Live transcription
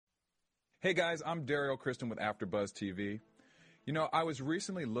Hey guys, I'm Daryl Kristen with AfterBuzz TV. You know, I was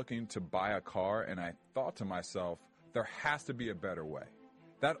recently looking to buy a car and I thought to myself, there has to be a better way.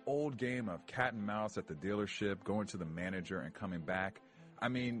 That old game of cat and mouse at the dealership, going to the manager and coming back, I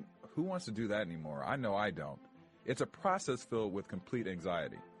mean, who wants to do that anymore? I know I don't. It's a process filled with complete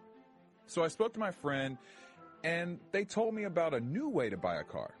anxiety. So I spoke to my friend and they told me about a new way to buy a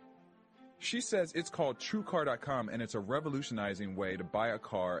car. She says it's called TrueCar.com, and it's a revolutionizing way to buy a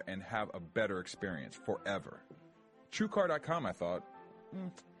car and have a better experience forever. TrueCar.com, I thought,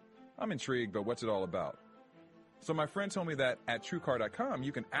 I'm intrigued, but what's it all about? So my friend told me that at TrueCar.com,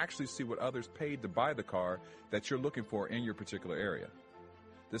 you can actually see what others paid to buy the car that you're looking for in your particular area.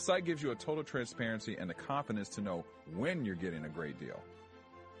 The site gives you a total transparency and the confidence to know when you're getting a great deal.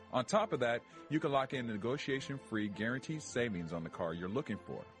 On top of that, you can lock in negotiation-free guaranteed savings on the car you're looking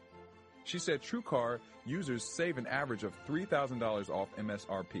for. She said TrueCar users save an average of $3,000 off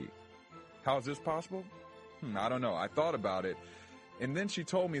MSRP. How is this possible? I don't know. I thought about it. And then she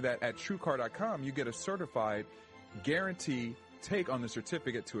told me that at TrueCar.com, you get a certified guarantee take on the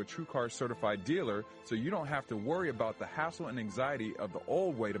certificate to a TrueCar certified dealer, so you don't have to worry about the hassle and anxiety of the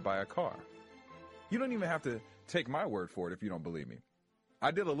old way to buy a car. You don't even have to take my word for it if you don't believe me. I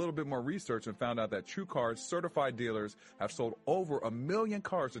did a little bit more research and found out that TrueCar's certified dealers have sold over 1 million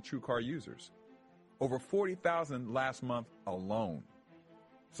cars to TrueCar users. Over 40,000 last month alone.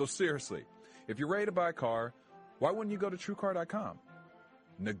 So seriously, if you're ready to buy a car, why wouldn't you go to TrueCar.com?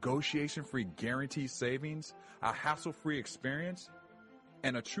 Negotiation-free guaranteed savings, a hassle-free experience,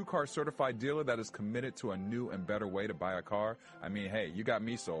 and a TrueCar certified dealer that is committed to a new and better way to buy a car. I mean, hey, you got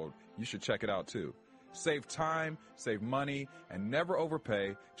me sold. You should check it out too. Save time, save money, and never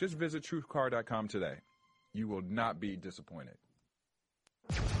overpay. Just visit TrueCar.com today. You will not be disappointed.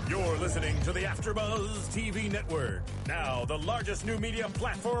 You're listening to the AfterBuzz TV Network. Now, the largest new media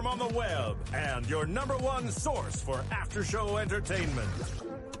platform on the web and your number one source for after-show entertainment.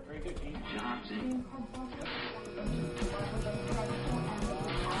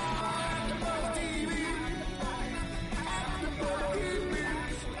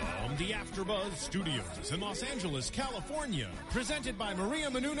 The AfterBuzz Studios in Los Angeles, California. Presented by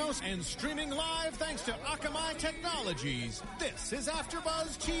Maria Menounos and streaming live thanks to Akamai Technologies. This is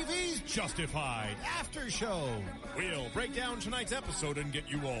AfterBuzz TV's Justified After Show. We'll break down tonight's episode and get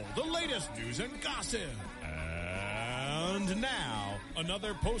you all the latest news and gossip. And now,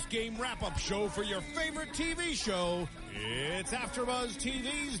 another post-game wrap-up show for your favorite TV show. It's AfterBuzz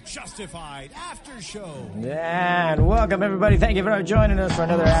TV's Justified After Show. And welcome, everybody. Thank you for joining us for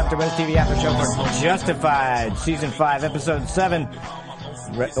another AfterBuzz TV After Show for Justified, Season 5, Episode 7.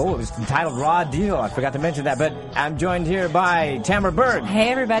 Oh, it's entitled Raw Deal. I forgot to mention that, but I'm joined here by Tamara Berg. Hey,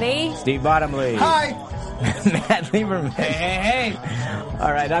 everybody. Steve Bottomley. Hi. Matt Lieberman. Hey.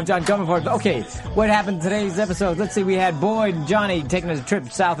 All right, I'm John Comerford. Okay, what happened in today's episode? Let's see, we had Boyd and Johnny taking a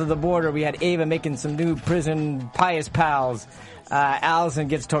trip south of the border. We had Ava making some new prison pious pals. Allison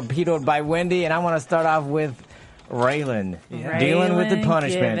gets torpedoed by Wendy, and I want to start off with Raylan dealing with the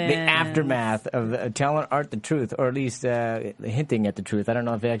punishment, the aftermath of telling Art the truth, or at least hinting at the truth. I don't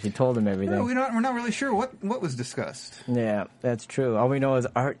know if he actually told him everything. No, we're not really sure what was discussed. Yeah, that's true. All we know is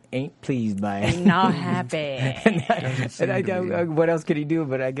Art ain't pleased by it. Not happy. What else could he do?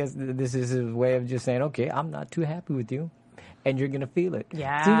 But I guess this is his way of just saying, okay, I'm not too happy with you. And you're going to feel it.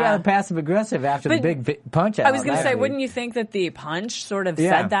 Yeah. Seems rather passive-aggressive after the big punch out. I was going to say, wouldn't you think that the punch sort of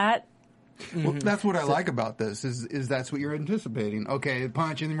said that? Well, that's what I like about this is that's what you're anticipating. Okay,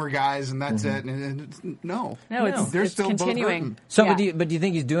 punch, and then we're guys, and that's it. And it's, no, they're it's still continuing. So, but do you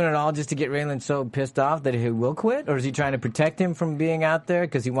think he's doing it all just to get Raylan so pissed off that he will quit, or is he trying to protect him from being out there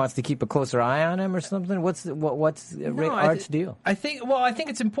because he wants to keep a closer eye on him or something? What's Art's deal? I think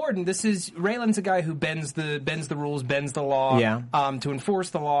it's important. This is Raylan's a guy who bends the rules, bends the law, to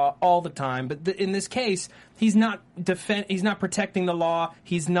enforce the law all the time. But in this case, he's not protecting the law.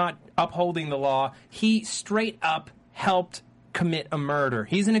 He's not upholding the law. He straight up helped commit a murder.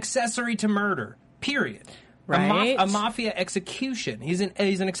 He's an accessory to murder. Period. Right. A mafia execution. He's an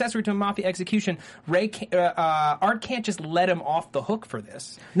accessory to a mafia execution. Art can't just let him off the hook for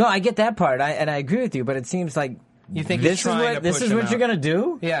this. No, I get that part, and I agree with you. But it seems like you think this is what you're going to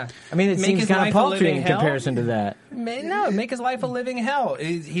do? Yeah. I mean, it seems kind of paltry in comparison to that. No, make his life a living hell.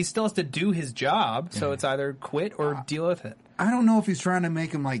 He still has to do his job, so it's either quit or deal with it. I don't know if he's trying to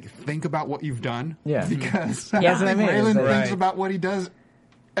make him think about what you've done. Yeah. Because I don't think Raylan thinks about what he does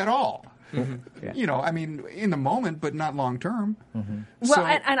at all. Mm-hmm. Yeah. You know, I mean, in the moment, but not long term. Mm-hmm. Well,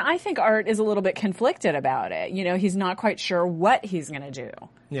 and I think Art is a little bit conflicted about it. You know, he's not quite sure what he's going to do.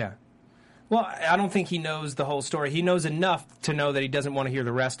 Yeah. Well, I don't think he knows the whole story. He knows enough to know that he doesn't want to hear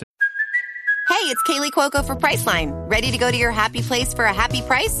the rest of it. it's Kaylee Cuoco for Priceline. Ready to go to your happy place for a happy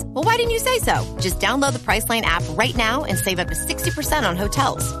price? Well, why didn't you say so? Just download the Priceline app right now and save up to 60% on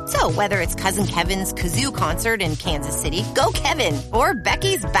hotels. So whether it's Cousin Kevin's Kazoo Concert in Kansas City, go Kevin, or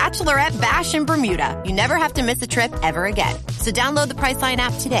Becky's Bachelorette Bash in Bermuda, you never have to miss a trip ever again. So download the Priceline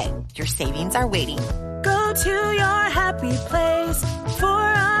app today. Your savings are waiting. Go to your happy place for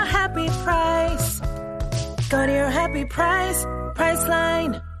a happy price. Go to your happy price,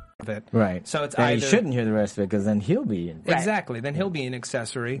 Priceline. It. Right. So it's then either... he shouldn't hear the rest of it because then he'll be in. Exactly. Then he'll be an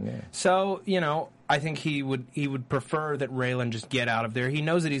accessory. Yeah. So, I think he would prefer that Raylan just get out of there. He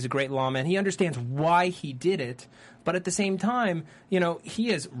knows that he's a great lawman. He understands why he did it. But at the same time, he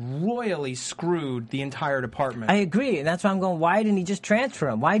has royally screwed the entire department. I agree. And that's why I'm going, why didn't he just transfer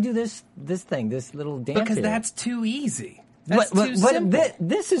him? Why do this thing, this little dance? Because here? that's too easy. That's too simple.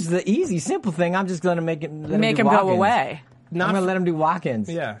 This is the easy, simple thing. I'm just going to make him go away. I'm going to let him do walk-ins.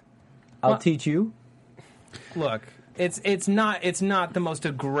 Yeah. I'll teach you. Look, it's not the most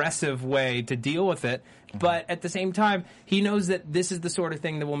aggressive way to deal with it, but at the same time, he knows that this is the sort of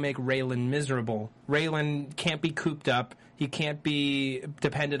thing that will make Raylan miserable. Raylan can't be cooped up. He can't be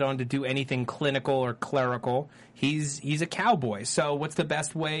depended on to do anything clinical or clerical. He's a cowboy. So what's the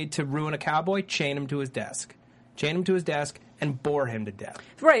best way to ruin a cowboy? Chain him to his desk. Chain him to his desk and bore him to death.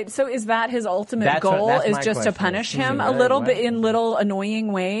 Right. So is that his ultimate goal? Is just to punish him a little bit in little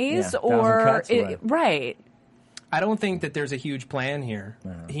annoying ways, or right? I don't think that there's a huge plan here.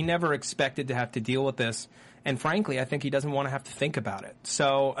 No. He never expected to have to deal with this, and frankly, I think he doesn't want to have to think about it.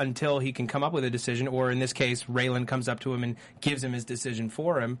 So until he can come up with a decision, or in this case, Raylan comes up to him and gives him his decision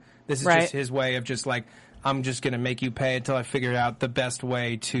for him, this is just his way of just like, I'm just going to make you pay until I figure out the best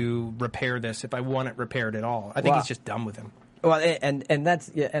way to repair this, if I want it repaired at all. I think he's just done with him. Well, and that's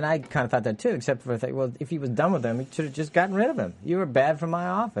and I kind of thought that too, except for if he was done with him, he should have just gotten rid of him. You were bad for my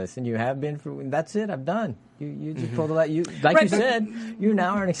office, and you have been for. That's it. I'm done. You just pulled that. You said, you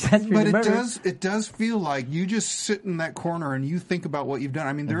now are an accessory. But to murder. it does feel like you just sit in that corner and you think about what you've done.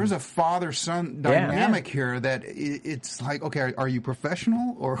 I mean, there is a father-son dynamic here that it's like, okay, are you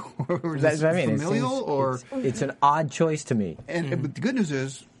professional or is this familial? It's an odd choice to me. And but the good news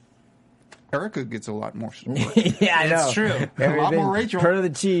is, Erica gets a lot more support. Yeah, I know. It's true. A lot more Rachel. Per the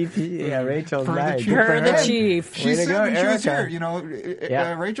chief. Yeah, Rachel's nice. Per the chief. She said when she was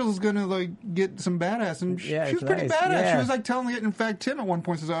here, Rachel's going to get some badass. And she was pretty badass. Yeah. She was telling it. In fact, Tim at one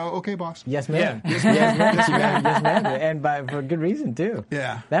point says, okay, boss. Yes, ma'am. Yeah. Yes, ma'am. And for good reason, too.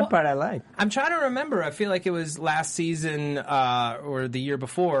 Yeah. That part I like. I'm trying to remember. I feel like it was last season or the year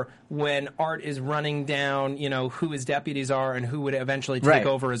before when Art is running down, who his deputies are and who would eventually take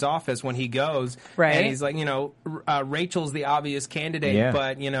over his office when he goes. Right. And he's like, Rachel's the obvious candidate,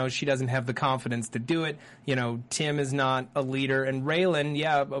 but, she doesn't have the confidence to do it. Tim is not a leader. And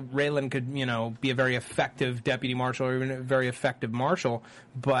Raylan could, be a very effective deputy marshal or even a very effective marshal,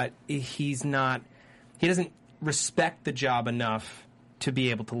 but he doesn't respect the job enough to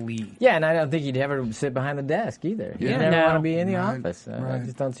be able to lead. Yeah, and I don't think he'd ever sit behind the desk either. He'd never want to be in the office. I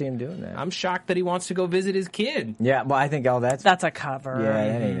just don't see him doing that. I'm shocked that he wants to go visit his kid. Yeah, well, I think that's a cover.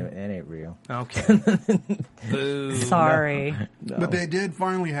 Yeah, that ain't real. Okay. Boo. Sorry. No. But they did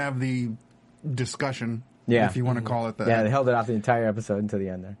finally have the discussion, if you want to call it that. Yeah, they held it off the entire episode until the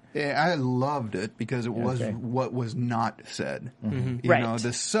end there. Yeah, I loved it because it was what was not said. Mm-hmm. You know, the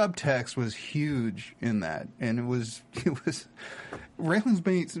subtext was huge in that, and it was Raylan's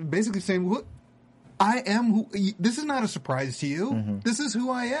basically saying, "Look, I am who. This is not a surprise to you. Mm-hmm. This is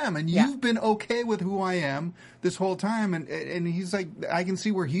who I am, and you've been okay with who I am this whole time." And he's like, I can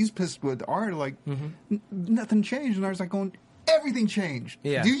see where he's pissed with Art. Like, nothing changed, and I was like, going, everything changed.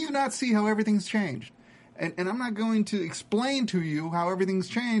 Yeah. Do you not see how everything's changed? And I'm not going to explain to you how everything's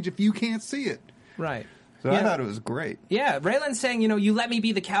changed if you can't see it. Right. So I thought it was great. Yeah, Raylan's saying, you let me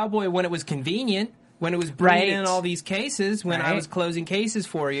be the cowboy when it was convenient, when it was bringing in all these cases, when I was closing cases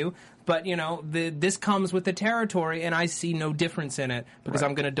for you. But, this comes with the territory, and I see no difference in it because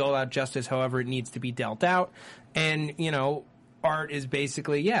I'm going to dole out justice however it needs to be dealt out. And, Art is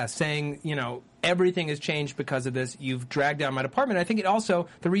basically, saying, everything has changed because of this. You've dragged down my department. I think it also,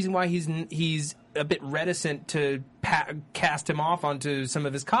 the reason why he's a bit reticent to cast him off onto some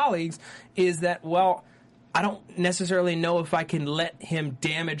of his colleagues is that, well, I don't necessarily know if I can let him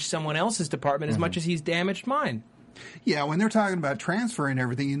damage someone else's department as much as he's damaged mine. Yeah, when they're talking about transferring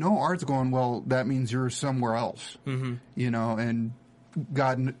everything, Art's going, well, that means you're somewhere else. Mm-hmm. And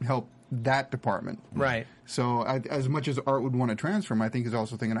God help that department. Right. So as much as Art would want to transfer him, I think he's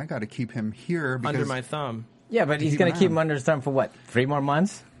also thinking, I got to keep him here. Under my thumb. Yeah, but he's going to keep him under his thumb for what, 3 more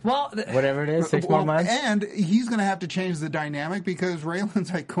months? Well, whatever it is, 6 more months. And he's going to have to change the dynamic because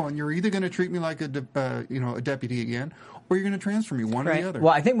Raylan's like going, you're either going to treat me like a deputy again, or you're going to transfer me, one or the other.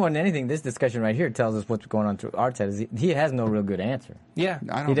 Well, I think more than anything, this discussion right here tells us what's going on through Art's head. Is he has no real good answer. Yeah.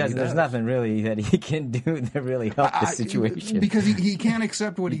 There's nothing really that he can do to really help the situation. Because he can't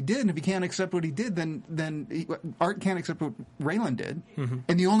accept what he did, and if he can't accept what he did, then Art can't accept what Raylan did. Mm-hmm.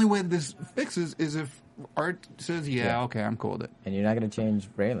 And the only way that this fixes is if Art says, okay, I'm cool with it. And you're not going to change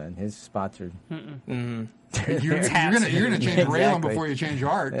Raylan. His spots are... Mm-hmm. You're going to change Raylan before you change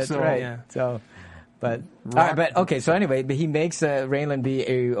Art. That's right. Yeah. So... But okay. So anyway, but he makes Raylan be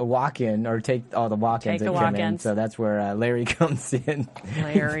a walk-in or take all the walk-ins that come in. So that's where Larry comes in.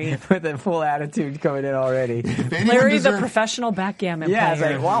 Larry with a full attitude coming in already. Larry, the professional backgammon player. Yeah, it's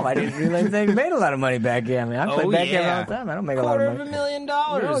like, wow, I didn't realize they made a lot of money backgammon. I play backgammon all the time. I don't make a lot of money.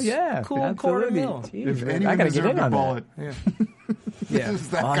 $250,000. Oh yeah, cool absolutely. $250,000. I got to get in on that. Yeah. Yeah,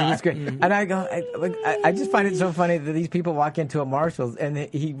 he's great. Mm-hmm. And I just find it so funny that these people walk into a Marshall's and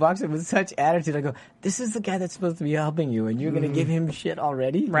he walks in with such attitude. I go, this is the guy that's supposed to be helping you, and you're going to give him shit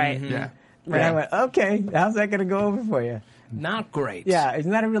already, right? Mm-hmm. Yeah. And I went, okay, how's that going to go over for you? Not great. Yeah, he's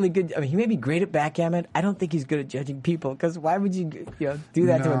not a really good. I mean, he may be great at backgammon. I don't think he's good at judging people. Because why would you do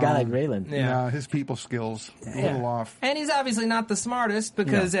that to a guy like Raylan? Yeah, his people skills a little off. And he's obviously not the smartest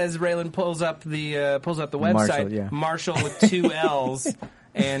because as Raylan pulls up the website, Marshall with 2 L's.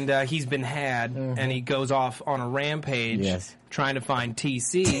 And he's been had, and he goes off on a rampage trying to find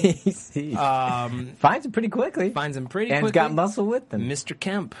TC. Finds him pretty quickly. And he's got muscle with him. Mr.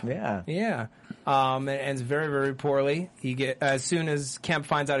 Kemp. Yeah. And ends very, very poorly. As soon as Kemp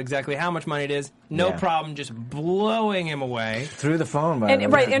finds out exactly how much money it is, no problem, just blowing him away. Through the phone,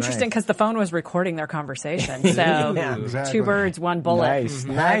 interesting, because the phone was recording their conversation. So exactly. 2 birds, 1 bullet.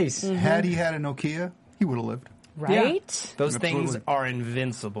 Nice. Had he had a Nokia, he would have lived. Right? Yeah. Those things are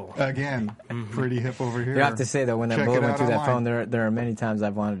invincible. Again, pretty hip over here. You have to say, though, when that bullet went through that phone, there are many times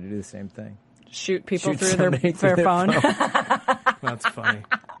I've wanted to do the same thing. Shoot people through their phone. That's funny.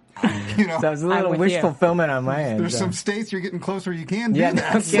 So it's a little wish fulfillment on my end. There's some states you're getting closer you can do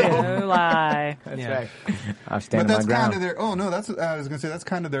that. No lie. That's right. But that's kind of their. Oh no, I was going to say that's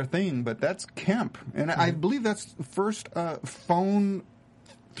kind of their thing. But that's Kemp, and I believe that's the first phone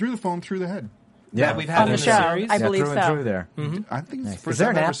through the head. Yeah, we've had on the show. Series. I believe through so. And through there. Mm-hmm. I think it's Is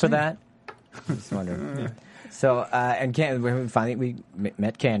there an app for that? I just wonder. So, and we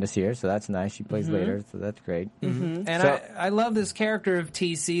met Candace here, so that's nice. She plays later, so that's great. Mm-hmm. And I love this character of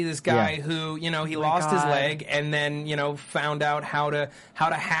TC, this guy who, he lost his leg and then, found out how to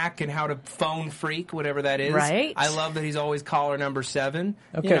hack and how to phone freak, whatever that is. Right. I love that he's always caller number 7.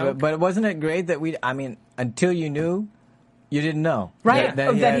 Okay, but wasn't it great that until you knew, you didn't know. Right.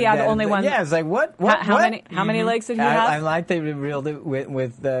 That he had only one. Yeah, it's like, what? How many legs did he have? I like they revealed it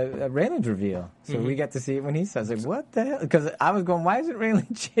with Raylan's reveal. So we got to see it when he says, like, what the hell? Because I was going, why isn't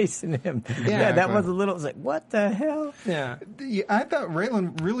Raylan chasing him? Yeah, that was a little, it's like, what the hell? Yeah. I thought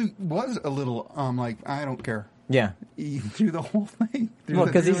Raylan really was a little, like, I don't care. Yeah. Through the whole thing. Well,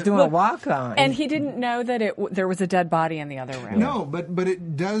 because he's doing a walk-on. And he didn't know that there was a dead body in the other room. No, but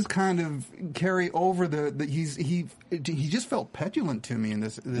it does kind of carry over he just felt petulant to me in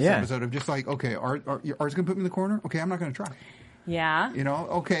this episode of just like, okay, Art's going to put me in the corner? Okay, I'm not going to try. Yeah.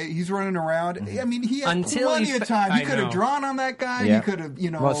 Okay, he's running around. I mean, he had plenty of time. He could have drawn on that guy. Yeah. He could have,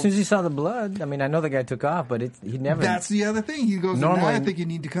 Well, as soon as he saw the blood, I mean, I know the guy took off, but he never... That's the other thing. He goes, now I think you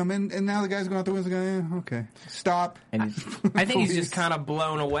need to come in, and now the guy's going out the window going, okay, stop. And I think he's just kind of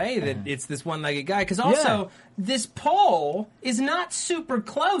blown away that it's this one-legged guy, because also... This pole is not super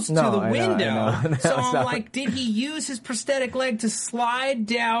close to the window. I know. So I'm like, did he use his prosthetic leg to slide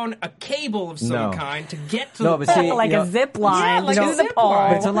down a cable of some kind to get to the pole? Like a zip line like to the pole.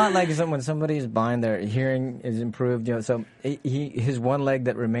 But it's a lot like when somebody is blind, their hearing is improved. So his one leg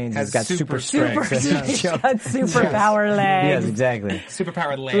that remains has got super strength. He's got superpower legs. Yes, exactly.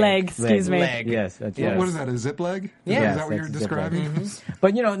 Superpowered leg. Excuse me. Yes. What is that, a zip leg? Yeah. Is that what you're describing? Mm-hmm.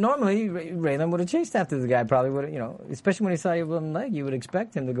 But, normally Raylan would have chased after the guy, probably would have, especially when he saw your one leg, you would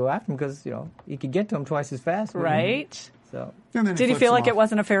expect him to go after him because, he could get to him twice as fast. Right. So. Did he feel like it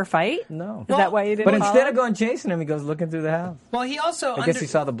wasn't a fair fight? No. Is that why he didn't But instead of going chasing him, he goes looking through the house. Well, he also... I guess he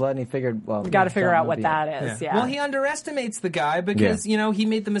saw the blood and he figured, we got to figure out what that is. Yeah. Well, he underestimates the guy because, he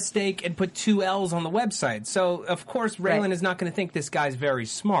made the mistake and put 2 L's on the website. So, of course, Raylan is not going to think this guy's very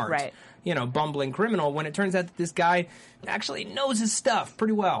smart. Right. Bumbling criminal, when it turns out that this guy actually knows his stuff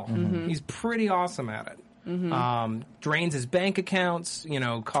pretty well. Mm-hmm. He's pretty awesome at it. Mm-hmm. Drains his bank accounts,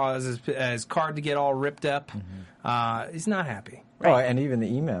 causes his card to get all ripped up. Mm-hmm. He's not happy. Right. Oh, and even the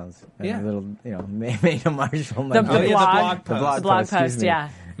emails. The little, made a Marshall. The blog post,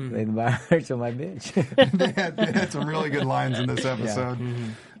 Lay the biracial my bitch. they had some really good lines in this episode. Yeah.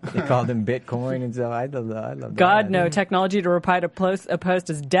 They called him Bitcoin and so I love that. God, no. Technology to reply to a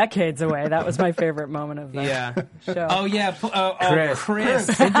post is decades away. That was my favorite moment of that show. Oh, yeah. Chris.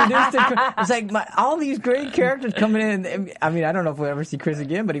 Introduced to Chris. It's like all these great characters coming in. I mean, I don't know if we'll ever see Chris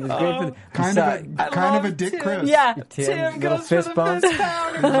again, but he was great for the... Kind of a dick Tim. Chris. Yeah. Tim goes for the fist pound.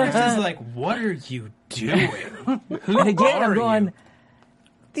 And Chris is like, what are you doing? And again, I'm going...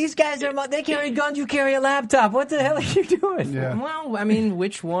 These guys they carry guns, you carry a laptop. What the hell are you doing? Yeah. Well, I mean,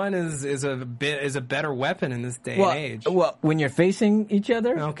 which one is a better weapon in this day and age? Well, when you're facing each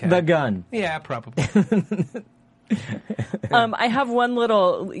other, the gun. Yeah, probably. I have one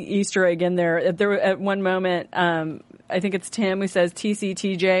little Easter egg in there. At one moment, I think it's Tim who says TC,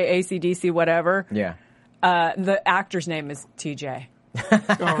 TJ, ACDC, whatever. Yeah. The actor's name is TJ.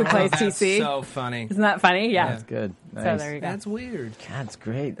 Who plays that's TC. So funny. Isn't that funny? Yeah. That's good. Nice. So there you go. That's weird. God, it's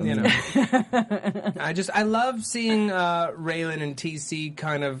great. I love seeing Raylan and TC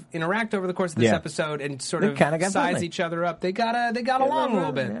kind of interact over the course of this episode and sort of size each other up. They got along a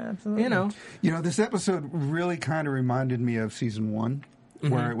little bit. Yeah, absolutely. This episode really kind of reminded me of season 1.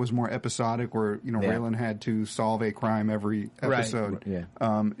 Where it was more episodic, where Raylan had to solve a crime every episode. Right.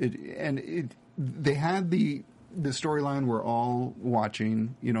 Yeah. They had the storyline we're all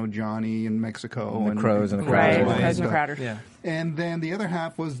watching, Johnny in Mexico and the Crows and the Crowders. Yeah. And then the other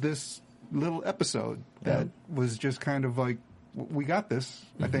half was this little episode that was just kind of like, we got this,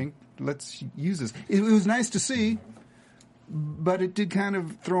 I think. Let's use this. It was nice to see, but it did kind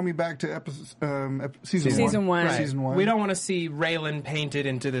of throw me back to season one. Right. Season 1. We don't want to see Raylan painted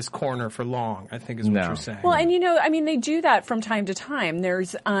into this corner for long, I think is what you're saying. Well, and they do that from time to time. There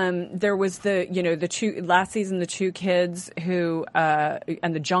was the two last season, the two kids who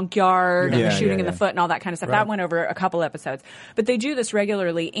and the junkyard and the shooting in the foot and all that kind of stuff. Right. That went over a couple episodes, but they do this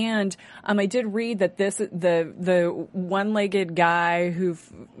regularly. And I did read that the one-legged guy who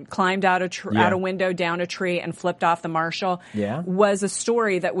climbed out a window down a tree and flipped off the marshal. Was a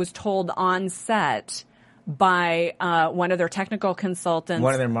story that was told on set by one of their technical consultants,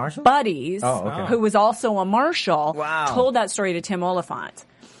 one of their marshals buddies, who was also a marshal. Wow. Told that story to Tim Oliphant.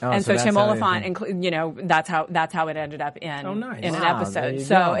 And so Tim Oliphant, that's how it ended up in an episode.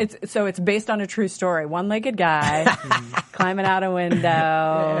 So it's based on a true story. One-legged guy climbing out a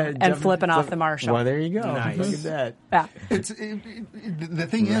window and flipping off the marshal. Well, there you go. Nice. Look at that. Yeah. The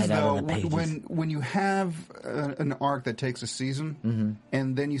thing is, though, when you have an arc that takes a season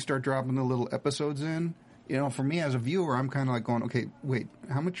and then you start dropping the little episodes in, for me as a viewer, I'm kind of like going, okay,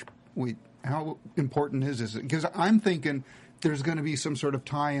 how important is this? Because I'm thinking there's going to be some sort of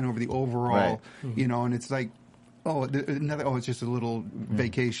tie-in over the overall, and it's like, it's just a little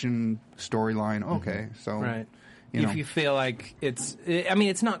vacation storyline. Okay, so right. If you feel like it's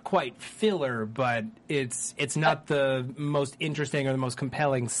not quite filler, but it's not the most interesting or the most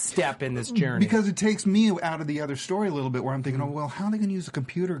compelling step in this journey. Because it takes me out of the other story a little bit, where I'm thinking, how are they going to use a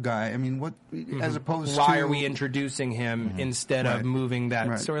computer guy? I mean, what, as opposed Why are we introducing him instead of moving that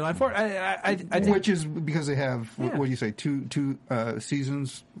storyline forward? I think, which is because they have, what do you say, two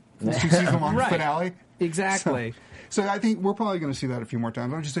seasons, 2-season-long finale? Exactly. So I think we're probably going to see that a few more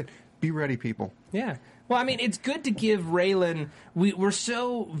times. I'm just saying, be ready, people. Yeah. Well, I mean, it's good to give Raylan. We're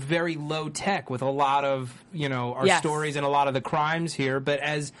so very low tech with a lot of our stories and a lot of the crimes here. But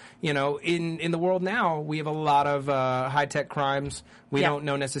as in the world now, we have a lot of high tech crimes. We don't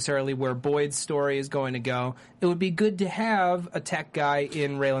know necessarily where Boyd's story is going to go. It would be good to have a tech guy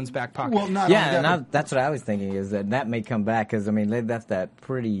in Raylan's back pocket. Well, that's what I was thinking, is that may come back, because that's that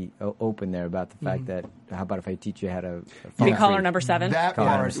pretty open there about the fact that, how about if I teach you how to be caller number 7? That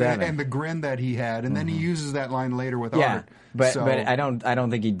part, and the grin that he had, and then he uses that line later with Art. But I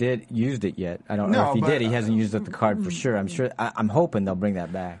don't think he used it yet. I don't know if he did. He hasn't used up the card for sure. I'm hoping they'll bring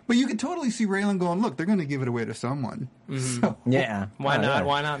that back. But you could totally see Raylan going, look, they're going to give it away to someone. So, why not?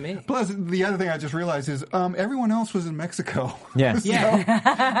 Why not me? Plus, the other thing I just realized is everyone else was in Mexico. Yes. You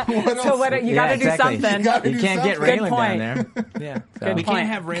got to do something. You can't get Raylan down there. Yeah. We can't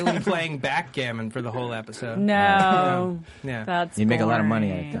have Raylan playing backgammon for the whole episode. No. Yeah. That's You'd make a lot of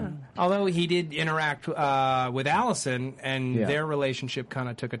money at it, though. Although he did interact with Allison, and their relationship kind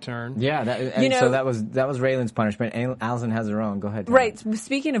of took a turn. Yeah, so that was Raylan's punishment. Allison has her own. Go ahead. Right.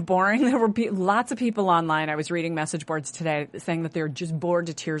 Speaking of boring, there were lots of people online. I was reading message boards today saying that they're just bored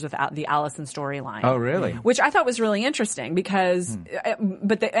to tears with the Allison storyline. Oh, really? Which I thought was really interesting because,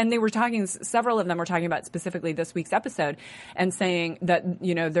 they were talking. Several of them were talking about specifically this week's episode, and saying that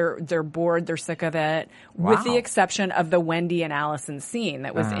they're bored, they're sick of it, with the exception of the Wendy and Allison scene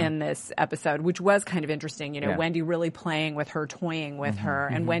that was in this episode, which was kind of interesting. You know, Yeah. Wendy really playing with her, toying with her,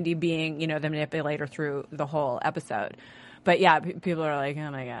 and Wendy being, you know, the manipulator through the whole episode. But yeah, people are like, "Oh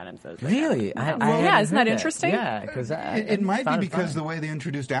my god, I'm so sick." Really? Yeah, isn't that interesting? Yeah, because It might be because the way they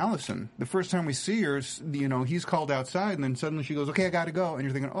introduced Allison. The first time we see her, you know, he's called outside, and then suddenly she goes, "Okay, I got to go," and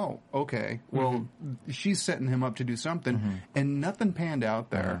you're thinking, "Oh, okay." Well, she's setting him up to do something, and nothing panned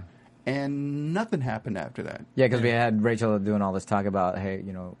out there, and nothing happened after that. Yeah, because we had Rachel doing all this talk about, hey,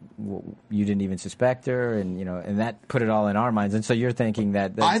 you know, you didn't even suspect her, and you know, and that put it all in our minds. And so you're thinking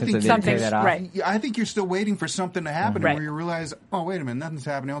that I since think they didn't pay that off, right. I think you're still waiting for something to happen, Right. where you realize, "Oh, wait a minute, nothing's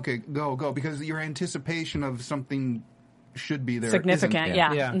happening." Okay, go, because your anticipation of something should be there. Significant, isn't.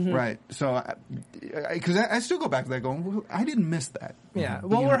 yeah. Yeah. Mhm. Right. So, because I still go back to that going, well, I didn't miss that. Yeah.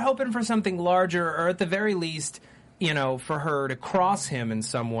 Well, we're hoping for something larger, or at the very least, you know, for her to cross him in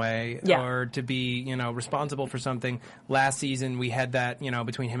some way, Yeah. or to be, you know, responsible for something. Last season, we had that, you know,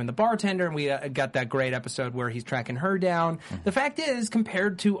 between him and the bartender, and we got that great episode where he's tracking her down. The fact is,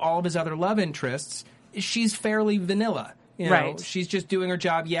 compared to all of his other love interests, she's fairly vanilla. You know, Right. she's just doing her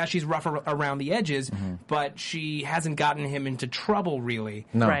job. Yeah, she's rough around the edges, but she hasn't gotten him into trouble, really.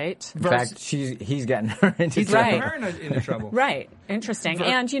 no. Right. In fact, he's gotten her into He's trouble. gotten her into trouble. Right. Interesting.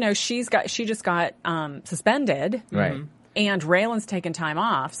 And you know, she just got suspended. Right. And Raylan's taken time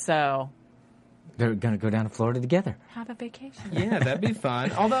off, so They're going to go down to Florida together. have a vacation. Yeah, that'd be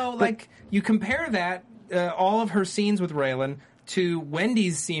fun. Although, like, you compare that, all of her scenes with Raylan to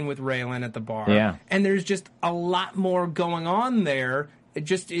Wendy's scene with Raylan at the bar. Yeah. And there's just a lot more going on there,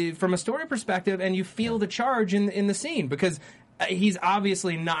 just from a story perspective, and you feel the charge in the scene, because he's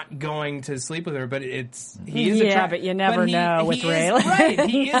obviously not going to sleep with her, but he is Yeah, but you never know with Raylan. Right,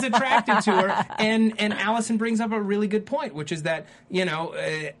 he is attracted to her, and Allison brings up a really good point, which is that, you know,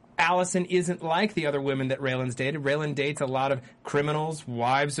 Allison isn't like the other women that Raylan's dated. Raylan dates a lot of criminals,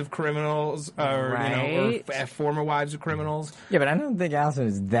 wives of criminals, or Right. former wives of criminals. Yeah, but I don't think Allison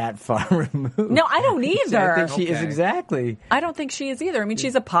is that far removed. No, I don't either. I think she is Okay. exactly. I don't think she is either. I mean,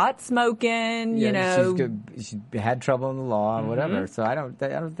 she's a pot smoking, you know. She had trouble in the law, or whatever. So I don't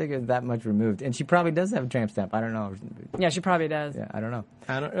think it's that much removed. And she probably does have a tramp stamp. I don't know. Yeah, she probably does. Yeah, I don't know.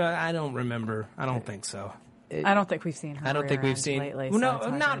 I don't remember. I don't think so. I don't think we've seen her. I don't think rear we've end seen. lately. Well, so no, it's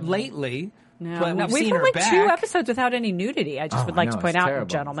hard not to- lately. No, but no. we've We've seen had her like back. 2 episodes without any nudity. I just would like to point it's out, terrible.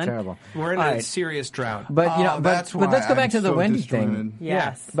 gentlemen. It's terrible. We're in All a right. serious drought. But you know, that's but let's why go back I'm to the so Wendy disjointed. thing.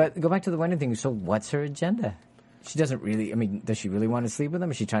 Yes. But go back to the Wendy thing. So what's her agenda? She doesn't really. I mean, does she really want to sleep with him?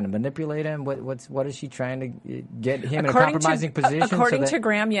 Is she trying to manipulate him? What is she trying to get him in a compromising position? According so to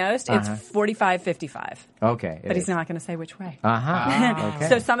Graham Yost, it's 45-55. Okay, But he's not going to say which way. Okay.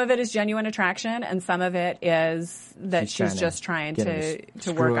 So some of it is genuine attraction, and some of it is that she's just trying get him to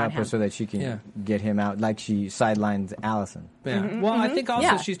screw work on up him. so that she can Yeah. get him out, like she sidelines Allison. Yeah. Well, I think also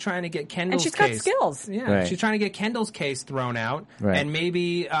Yeah. she's trying to get Kendall's And she's got case. skills. Yeah, Right. she's trying to get Kendall's case thrown out, Right. and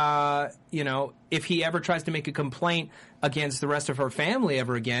maybe you know, if he ever tries to make a complaint against the rest of her family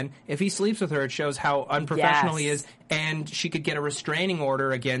ever again, if he sleeps with her, it shows how unprofessional he Yes. is, and she could get a restraining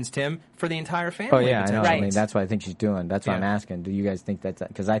order against him for the entire family. Oh yeah, I know. potentially. I mean, that's what I think she's doing. That's what I'm Yeah. asking. Do you guys think that's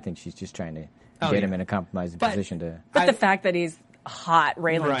because I think she's just trying to Oh, get yeah. him in a compromising But- position to. But the fact that he's hot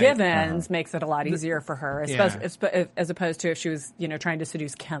Raylan Right. Givens makes it a lot easier for her, Yeah. as opposed to if she was, you know, trying to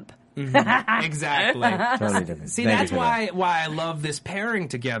seduce Kemp. Exactly. Totally different. See, Thank you that's for that. why I love this pairing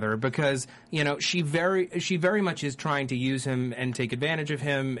together, because, you know, she very much is trying to use him and take advantage of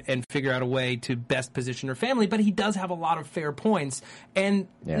him and figure out a way to best position her family, but he does have a lot of fair points, and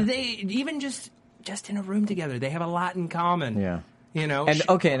Yeah. they even just in a room together, they have a lot in common. Yeah. You know, And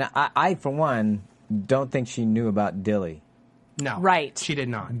okay, and I for one don't think she knew about Dilly, no, Right. she did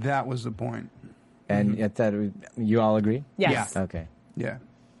not. That was the point. and yet that you all agree. Yes. Yeah. Okay. Yeah.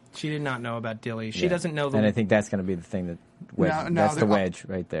 She did not know about Dilly. She Yeah. doesn't know the. And I think that's going to be the thing that that's the wedge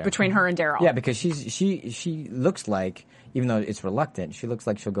right there. Between her and Daryl. Yeah, because she looks like, even though it's reluctant, she looks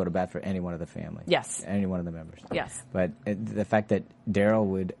like she'll go to bat for any one of the family. Yes. Any one of the members. Yes. But the fact that Daryl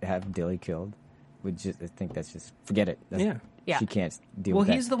would have Dilly killed, I think that's just, forget it. Yeah. Yeah. She can't deal Well, with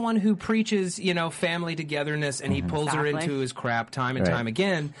that. he's the one who preaches, you know, family togetherness, and he pulls her Exactly. into his crap time and Right. time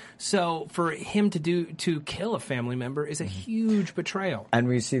again. So for him to kill a family member is a huge betrayal. And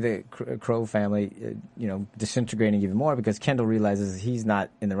we see the Crow family, disintegrating even more because Kendall realizes he's not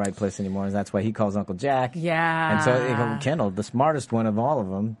in the right place anymore, and that's why he calls Uncle Jack. Yeah. And so Kendall, the smartest one of all of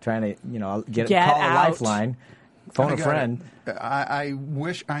them, trying to Get call out. a lifeline, phone a friend. I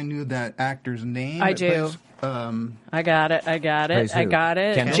wish I knew that actor's name. I that do. plays I got it. Plays I who? got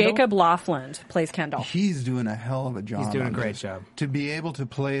it. Kendall? Jacob Laughlin plays Kendall. He's doing a hell of a job. He's doing a on great this. job. To be able to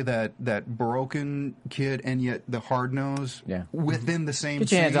play that broken kid and yet the hard nose within the same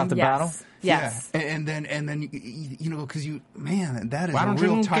Get your hands scene. off the battle. Yes. Yeah. And then you know, because that is Why a don't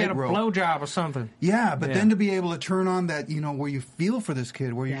real you get a tightrope. blowjob or something? Yeah, but then to be able to turn on that, where you feel for this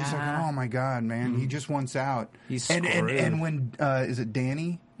kid, where you're just like, Yeah. oh my God, man, he just wants out. He's and screwed. when is it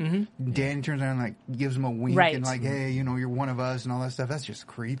Danny? Mm-hmm. Danny turns around and like gives him a wink Right. and like, hey, you're one of us and all that stuff. That's just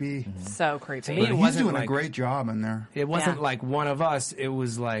creepy. So creepy. To me, But it he's wasn't doing a like- great job in there. It wasn't Yeah. like one of us. It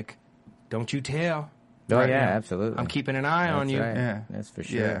was like, don't you tell. Oh, Right, yeah, yeah. absolutely. I'm keeping an eye on That's you. right. Yeah. That's for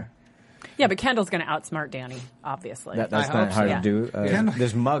sure. Yeah. Yeah, but Kendall's going to outsmart Danny, obviously. That's I not hope hard so. to do. Kendall-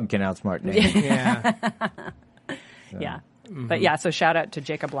 This mug can outsmart Danny. Yeah. Yeah. But yeah, so shout out to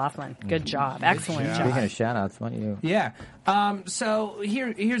Jacob Laughlin. Good job. Excellent job. Speaking of shout-outs, why don't you... Yeah. So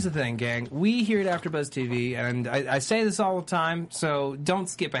here's the thing, gang. We here at AfterBuzz TV, and I say this all the time, so don't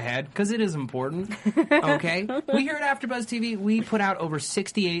skip ahead because it is important. Okay. We here at AfterBuzz TV, we put out over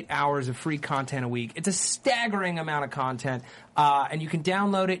 68 hours of free content a week. It's a staggering amount of content, and you can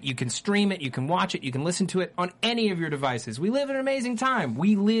download it, you can stream it, you can watch it, you can listen to it on any of your devices. We live in an amazing time.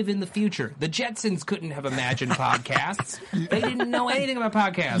 We live in the future. The Jetsons couldn't have imagined podcasts. They didn't know anything about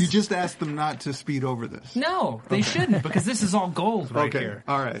podcasts. You just asked them not to speed over this. No, they shouldn't, because this is all gold right Okay. here.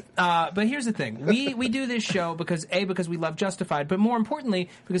 All right. But here's the thing. We do this show because we love Justified, but more importantly,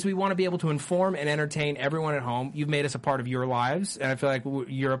 because we want to be able to inform and entertain everyone at home. You've made us a part of your lives, and I feel like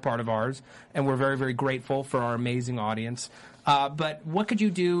you're a part of ours, and we're very, very grateful for our amazing audience. But what could you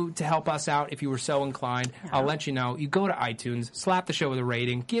do to help us out if you were so inclined? I'll let you know. You go to iTunes, slap the show with a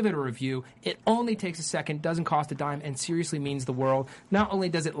rating, give it a review. It only takes a second, doesn't cost a dime, and seriously means the world. Not only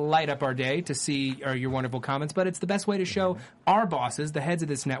does it light up our day to see your wonderful comments, but it's the best way to show our bosses, the heads of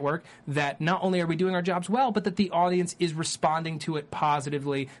this network, that not only are we doing our jobs well, but that the audience is responding to it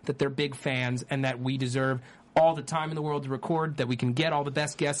positively, that they're big fans, and that we deserve all the time in the world to record, that we can get all the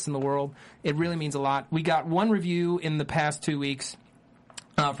best guests in the world. It really means a lot. We got one review in the past 2 weeks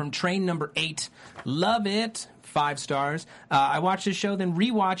from Train Number 8. Love it. 5 stars. I watched this show, then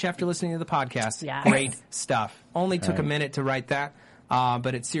rewatch after listening to the podcast. Yes. Great stuff. Only took a minute to write that,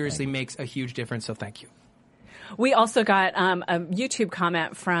 but it seriously makes a huge difference, so thank you. We also got a YouTube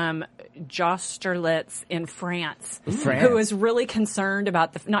comment from Josterlitz in France, who is really concerned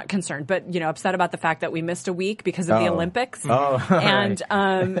about not concerned, but upset about the fact that we missed a week because of the Olympics. And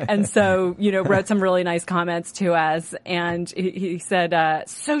so wrote some really nice comments to us, and he said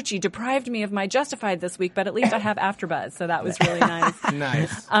Sochi deprived me of my Justified this week, but at least I have AfterBuzz, so that was really nice.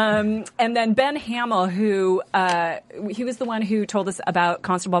 Nice. And then Ben Hamill, who he was the one who told us about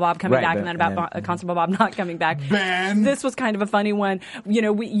Constable Bob coming back, and then about Constable Bob not coming back. Ben. This was kind of a funny one.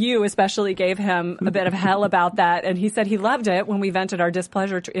 You especially gave him a bit of hell about that, and he said he loved it when we vented our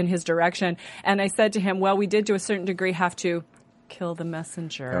displeasure in his direction. And I said to him, well, we did to a certain degree have to kill the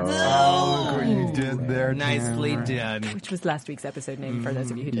messenger. Oh, look what you did there. Nicely Tamara. done. Which was last week's episode name for those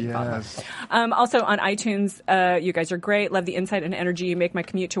of you who didn't Yes. follow. Also on iTunes, you guys are great. Love the insight and energy. You make my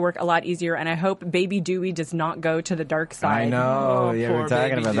commute to work a lot easier, and I hope Baby Dewey does not go to the dark side. I know. Oh, Yeah, poor we're talking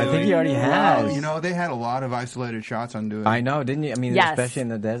baby about that. I think Dewey. he already has. They had a lot of isolated shots on Dewey. I know, didn't you? I mean, Yes. especially in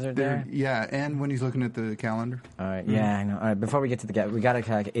the desert there. Yeah, and when he's looking at the calendar. All right, yeah, I know. All right, before we get to we got to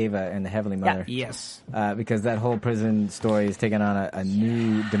talk Ava and the Heavenly Mother. Yes. Because that whole prison story is taking on a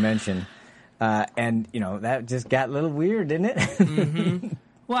new dimension. And, that just got a little weird, didn't it? Mm-hmm.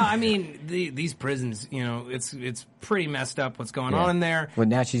 Well, I mean, these prisons, it's pretty messed up what's going on in there. Well,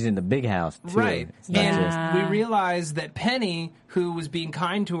 now she's in the big house, too. Right. It's not And just- we realized that Penny, who was being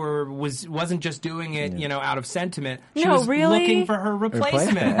kind to her, wasn't just doing it, out of sentiment. She No, was really? looking for her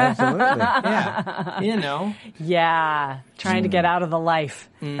replacement. Absolutely. Yeah. Yeah, trying to get out of the life,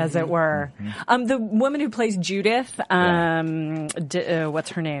 as it were. The woman who plays Judith, what's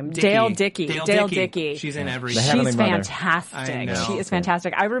her name? Dale Dickey. Dale Dickey. She's in every. The Heavenly She's Mother. fantastic. I know. She is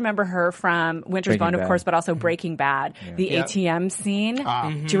fantastic. I remember her from Winter's Breaking Bone, of Bad. course, but also Breaking Bad. The Yep. ATM scene.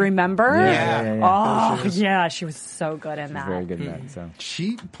 Do you remember? Yeah. Oh, yeah, she was so good in She's that. very good in that, so.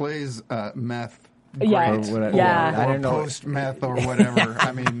 She plays meth. Yeah. Great. Or what- Yeah. I Or don't know. post meth or whatever.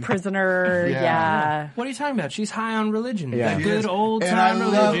 I mean, Prisoner, Yeah. yeah. What are you talking about? She's high on religion. Yeah. That she good is. old And I time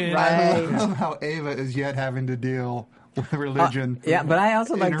love, religion. I love how Ava is yet having to deal with religion. Yeah, but I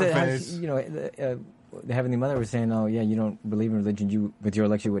also in like her that, face. the Heavenly Mother was saying, oh, yeah, you don't believe in religion, with your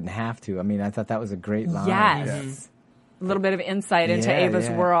election you wouldn't have to. I mean, I thought that was a great line. Yes. little bit of insight into Ava's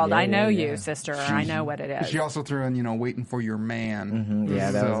world. I know you, sister. I know what it is. She also threw in, waiting for your man.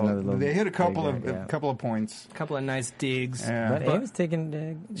 Yeah, that was another little. They hit a couple of points. A couple of nice digs. Yeah. But Ava's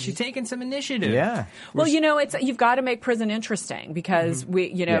taking. She's taking some initiative. Yeah. Well, you've got to make prison interesting because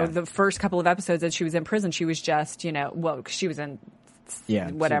the first couple of episodes that she was in prison, she was just, she was in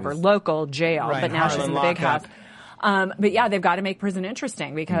local jail, right, but now she's in the big house. But yeah, they've got to make prison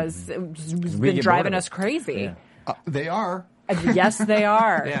interesting because it's been driving us crazy. Yeah. They are. Yes, they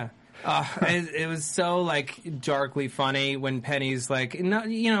are. Yeah. It was so darkly funny when Penny's like,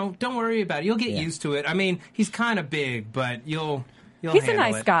 no, don't worry about it. You'll get used to it. I mean, he's kind of big, but you'll He's a handle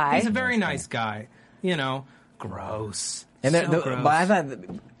nice it. guy. He's a very nice guy. Gross. And but I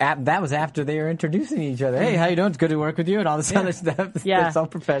thought that was after they were introducing each other. Hey, how you doing? It's good to work with you, and all this other stuff. Yeah. It's all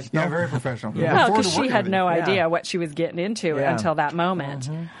professional. Yeah, very professional. Yeah. Well, because she had no idea what she was getting into until that moment.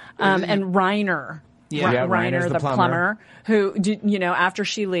 And Reiner. Yeah. Reiner, the plumber, who, after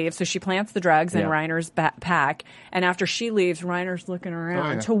she leaves, so she plants the drugs in Reiner's pack, and after she leaves, Reiner's looking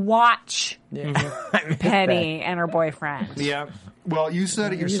around to watch Penny and her boyfriend. Yeah. Well, you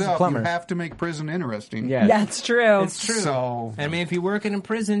said it yourself. You have to make prison interesting. Yeah. That's true. It's true. So, I mean, if you're working in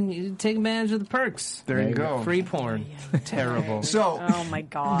prison, you take advantage of the perks. There you go. Free porn. Terrible. So, oh my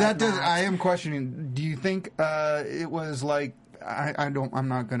God. That does. I am questioning. Do you think it was like? I'm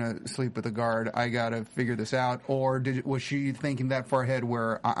not gonna sleep with a guard. I gotta figure this out. Or was she thinking that far ahead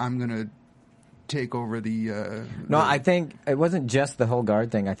where I'm gonna take over the? No, I think it wasn't just the whole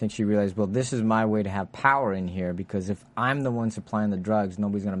guard thing. I think she realized, well, this is my way to have power in here because if I'm the one supplying the drugs,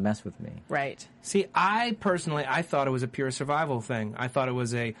 nobody's gonna mess with me. Right. See, I thought it was a pure survival thing. I thought it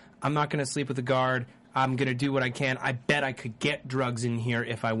was I'm not gonna sleep with the guard. I'm gonna do what I can. I bet I could get drugs in here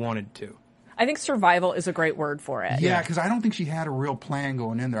if I wanted to. I think survival is a great word for it. Yeah, because I don't think she had a real plan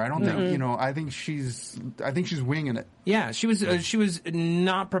going in there. I don't think I think she's winging it. Yeah, she was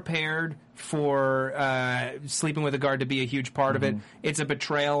not prepared for sleeping with a guard to be a huge part of it. It's a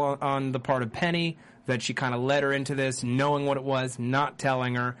betrayal on the part of Penny that she kind of led her into this, knowing what it was, not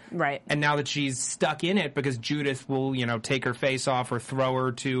telling her. Right. And now that she's stuck in it because Judith will, take her face off or throw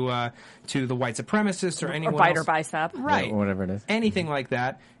her to the white supremacists or anyone or bite else. her bicep. Right. Or whatever it is. Anything like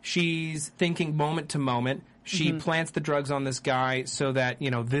that. She's thinking moment to moment. She plants the drugs on this guy so that,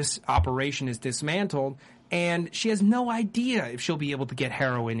 this operation is dismantled. And she has no idea if she'll be able to get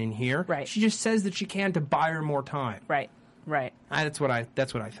heroin in here. Right. She just says that she can to buy her more time. Right. That's what I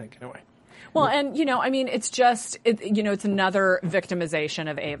think anyway. Well, and, it's just, it's another victimization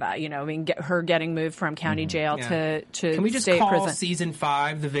of Ava. Her getting moved from county jail to Can we just state call prison. season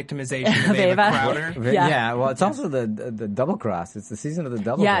 5 the victimization of Ava Crowder? Yeah, well, it's also the double cross. It's the season of the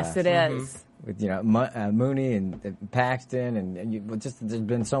double cross. Yes, it is. With, Mooney and Paxton and just there's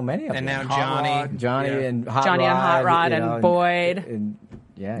been so many of them. And now Johnny and Hot Johnny Rod, and Hot Rod and Boyd.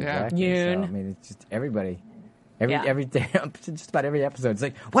 Exactly. Yoon. So, it's just everybody. Every day, just about every episode, it's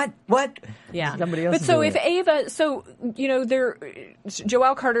like what? Yeah, somebody else. But so if Ava,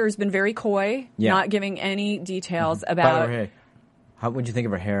 Joelle Carter has been very coy, not giving any details about. By the way, how would you think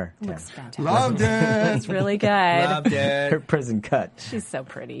of her hair? Looks fantastic. Loved it. It's really good. Loved it. Her prison cut. She's so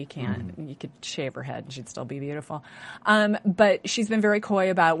pretty. You can't. You could shave her head and she'd still be beautiful. But she's been very coy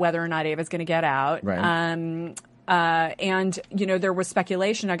about whether or not Ava's going to get out. Right. And, there was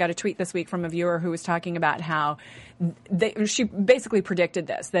speculation. I got a tweet this week from a viewer who was talking about how she basically predicted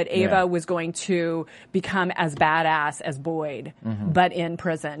this, that Ava was going to become as badass as Boyd, but in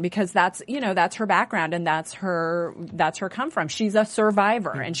prison, because that's her background and that's her come from. She's a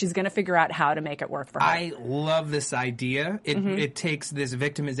survivor and she's going to figure out how to make it work for her. I love this idea. It takes this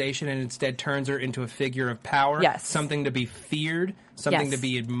victimization and instead turns her into a figure of power. Yes. Something to be feared, something to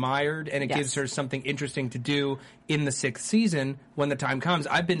be admired, and it gives her something interesting to do in the 6th season when the time comes.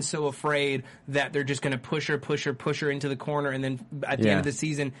 I've been so afraid that they're just going to push her into the corner and then at the end of the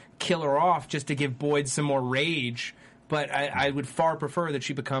season kill her off just to give Boyd some more rage. But I would far prefer that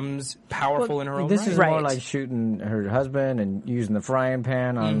she becomes powerful in her own right. This is more like shooting her husband and using the frying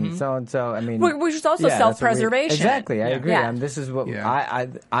pan on so-and-so. I mean, which is also self-preservation. Exactly, I agree. Yeah. And this is what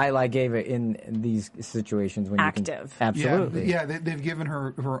I like Ava in these situations. When active. Absolutely. Yeah, they've given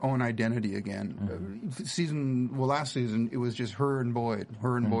her own identity again. Last season, it was just her and Boyd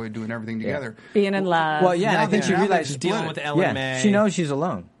doing everything together. Being in love. Well, and I think she realized she's dealing with Ellen May. She knows she's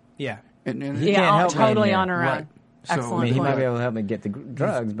alone. Yeah. And he can't help totally her on her own. Right. Excellent. I mean, he might be able to help me get the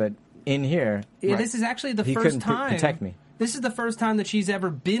drugs, but in here, This is actually the he first couldn't time. protect me. this is the first time that she's ever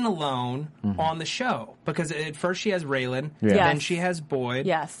been alone on the show. Because at first she has Raylan, then she has Boyd,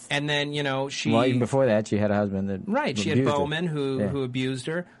 and then, she... Well, even before that, she had a husband that Right, she had abused her. Bowman who abused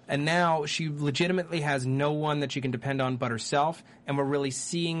her, and now she legitimately has no one that she can depend on but herself, and we're really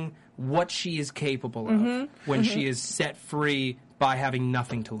seeing what she is capable of when she is set free by having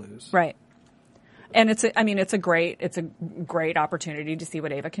nothing to lose. Right. And it's a great opportunity to see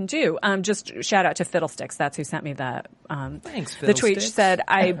what Ava can do. Just shout out to Fiddlesticks. That's who sent me the Thanks, the tweet. Fiddlesticks. She said,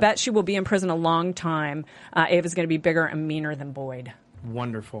 "I bet she will be in prison a long time. Ava's going to be bigger and meaner than Boyd."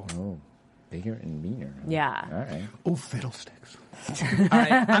 Wonderful. Oh, bigger and meaner. Yeah. All right. Oh, Fiddlesticks. All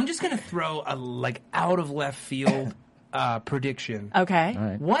right, I'm just going to throw a out of left field prediction. Okay. All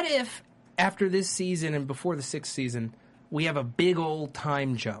right. What if after this season and before the 6th season, we have a big old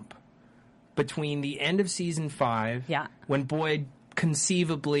time jump between the end of season 5, when Boyd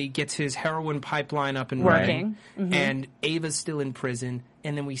conceivably gets his heroin pipeline up and running, and Ava's still in prison,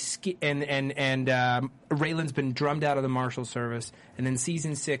 and then we Raylan's been drummed out of the Marshal Service, and then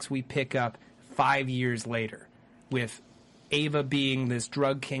season 6 we pick up 5 years later with Ava being this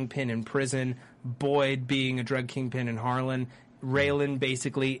drug kingpin in prison, Boyd being a drug kingpin in Harlan, Raylan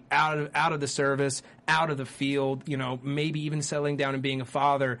basically out of the service, out of the field, maybe even settling down and being a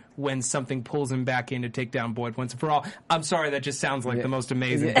father when something pulls him back in to take down Boyd once and for all. I'm sorry, that just sounds like the most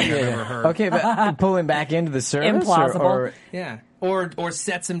amazing thing I've ever heard. Okay, but pull him back into the service? Implausible. Or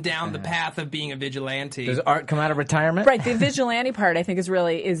sets him down the path of being a vigilante. Does Art come out of retirement? Right, the vigilante part I think is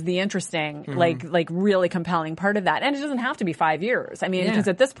the interesting, like really compelling part of that. And it doesn't have to be 5 years. I mean, because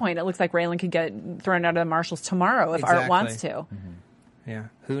at this point it looks like Raylan could get thrown out of the Marshals tomorrow if Art wants to. Yeah,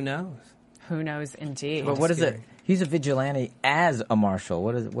 who knows? Who knows, indeed. But what is it? He's a vigilante as a marshal.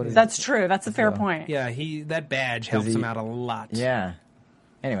 What is? That's true. That's a fair point. Yeah, that badge helps him out a lot. Yeah.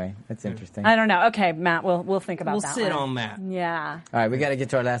 Anyway, that's interesting. I don't know. Okay, Matt, we'll think about that. We'll sit one. on that. Yeah. All right, we got to get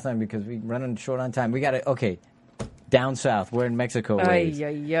to our last line because we're running short on time. We got to, okay, down south. We're in Mexico. Wow.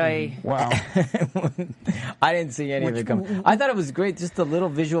 I didn't see any of it come. I thought it was great, just the little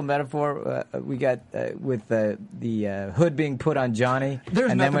visual metaphor we got with the hood being put on Johnny,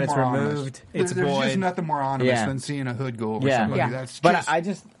 There's and then when it's more removed, honest. it's There's Boyd. just nothing more ominous than seeing a hood go over somebody. Yeah. That's But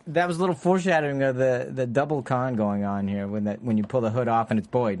that was a little foreshadowing of the double con going on here when you pull the hood off and it's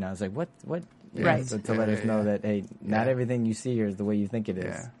Boyd, and I was like, what? Right. So to let us know that, hey, not everything you see here is the way you think it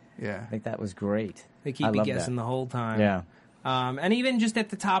is. Yeah. I think that was great. They keep you guessing the whole time. Yeah. And even just at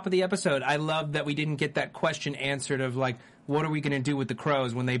the top of the episode, I love that we didn't get that question answered of like, what are we going to do with the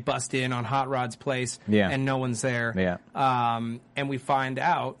crows when they bust in on Hot Rod's place and no one's there? Yeah. And we find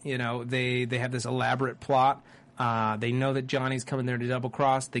out, they have this elaborate plot. They know that Johnny's coming there to double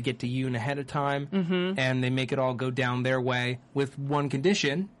cross. They get to Yoon ahead of time, and they make it all go down their way with one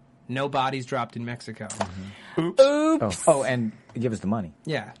condition: no bodies dropped in Mexico. Oops. Oh, and give us the money.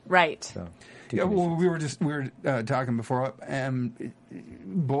 Yeah. Right. So, Yeah, well, we were talking before.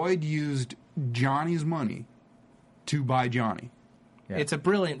 Boyd used Johnny's money to buy Johnny. Yeah. It's a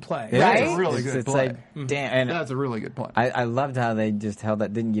brilliant play. Right? It's a really good play. Like, damn, and That's a really good play. I loved how they just held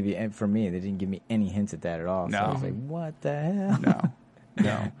that. Didn't give you, for me, they didn't give me any hints at that at all. So I was like, what the hell?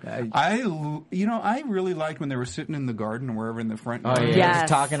 No. I really liked when they were sitting in the garden or wherever in the front. Oh, yeah. Yes. Just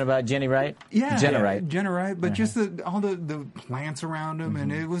talking about Jenny Wright? Jenna Wright. Jenna Wright. But just all the plants around them,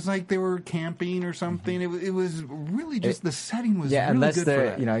 and it was like they were camping or something. It was really just, the setting was really unless good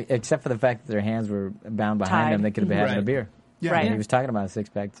they're, for that. except for the fact that their hands were bound behind Tied. them, they could have been having a beer. Yeah. Right. And he was talking about a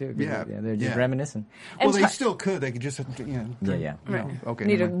six-pack, too. 'Cause Yeah. They're just reminiscing. Well, they still could. They could just, drink, Yeah. okay.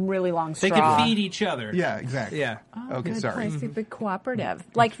 Need a never mind. really long They straw. could feed each other. Yeah, exactly. Yeah. Okay, Good sorry. place to be cooperative.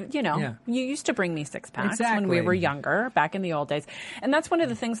 Like, Yeah. you used to bring me six-packs when Exactly. we were younger, back in the old days. And that's one of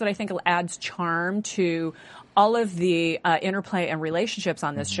the things that I think adds charm to all of the interplay and relationships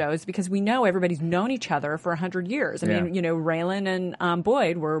on this show is because we know everybody's known each other for 100 years. I mean, Raylan and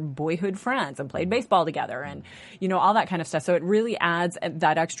Boyd were boyhood friends and played baseball together and, all that kind of stuff. So it really adds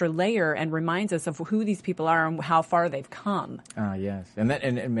that extra layer and reminds us of who these people are and how far they've come. Yes. And that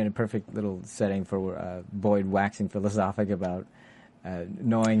and made a perfect little setting for Boyd waxing philosophic about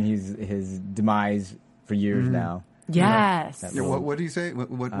knowing his demise for years now. Yes. That Yeah, little- what do you say?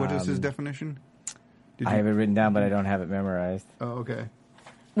 What is his definition? I have it written down, but I don't have it memorized. Oh, okay.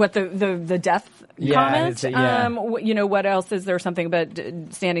 What the death comment? Yeah. What else is there? Something about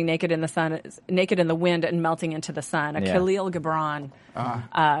standing naked in the sun, naked in the wind, and melting into the sun. A Khalil Gibran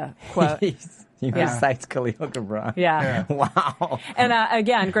quote. He recites Khalil Gibran. Yeah. Wow. And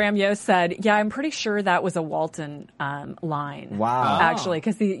again, Graham Yost said, "Yeah, I'm pretty sure that was a Walton line." Wow. Actually,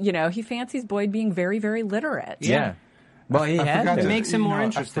 because he fancies Boyd being very, very literate. Yeah. Well, he had forgot to. It makes him more I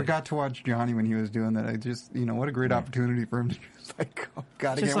interesting. forgot to watch Johnny when he was doing that. I just, what a great opportunity for him to just like, oh,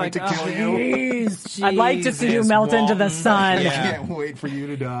 God, I Just can't wait like, to kill you. I'd like to see you Jesus, melt into the Walton. sun. I Yeah. can't wait for you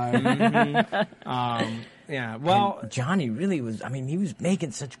to die. Yeah, well, And Johnny really was. I mean, he was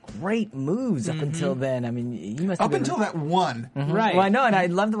making such great moves up until then. I mean, he must have Up been, until that one. right. Well, I know, and I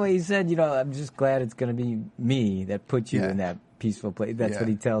love the way he said, I'm just glad it's going to be me that put you Yeah. in that peaceful place. That's Yeah. what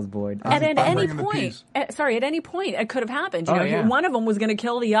he tells Boyd. And at I'm any bringing the point, peace. at any point, it could have happened. Oh, yeah. One of them was going to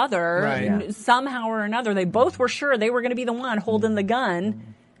kill the other Right. Yeah. somehow or another. They both were sure they were going to be the one holding the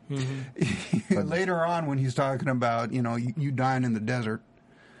gun. Later on, when he's talking about, you dying in the desert,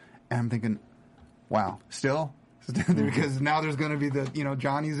 and I'm thinking, wow, still? Because now there's going to be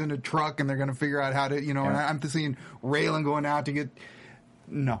Johnny's in a truck and they're going to figure out how to, and I'm seeing Raylan going out to get,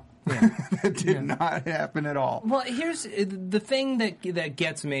 no. That did not happen at all. Well, here's the thing that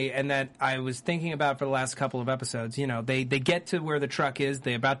gets me, and that I was thinking about for the last couple of episodes. They get to where the truck is,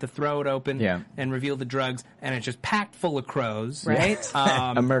 they're about to throw it open and reveal the drugs, and it's just packed full of crows. Right.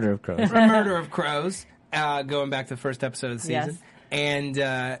 A murder of crows. A murder of crows, going back to the first episode of the season. Yes.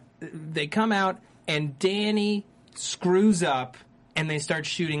 And they come out, and Danny screws up, and they start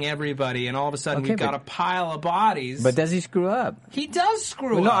shooting everybody, and all of a sudden we've got a pile of bodies. But does he screw up? He does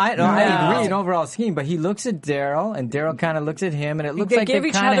screw Well, up. I agree in overall scheme, but he looks at Daryl, and Daryl kind of looks at him, and it looks They like give they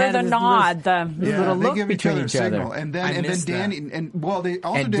each kind of other had the this nod. little they look give each between other a each other. signal, and I then missed Danny, they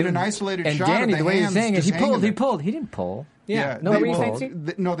also did an isolated and shot Danny, of the way he's hands saying is just he hanging there. pulled. He didn't pull. Yeah. No, What were you pulled. saying,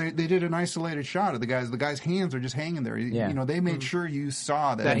 Sue? No, they did an isolated shot of the guys. The guy's hands are just hanging there. They made sure you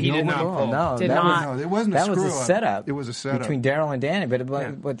saw that. That he did not pull. No, Did that not. Was, No, it wasn't a that was screw a up. setup. It was a setup. between Daryl and Danny.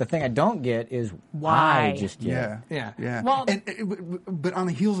 But the thing I don't get is why just yet. Yeah. Well, but on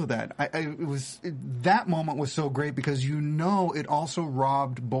the heels of that, that moment was so great because it also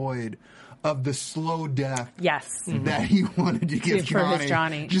robbed Boyd of the slow death. Yes. That he wanted to give For his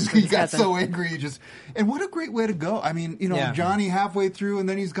Johnny. Just For he his got cousin. so angry. And what a great way to go. I mean, Johnny halfway through and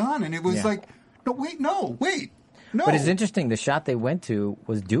then he's gone, and it was like, no. But it's interesting. The shot they went to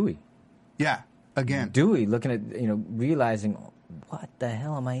was Dewey. Yeah. Again. Dewey looking at realizing, what the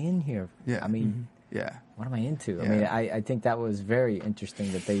hell am I in here? Yeah. I mean, Yeah. what am I into? Yeah. I mean, I think that was very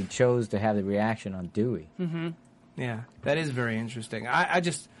interesting that they chose to have the reaction on Dewey. Yeah, that is very interesting.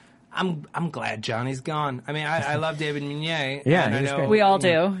 I'm glad Johnny's gone. I mean, I love David Meunier. Yeah, and I he was know great. We all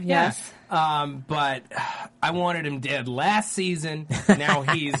do. Yes. But I wanted him dead last season. Now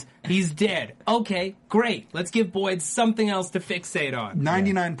he's dead. Okay, great. Let's give Boyd something else to fixate on.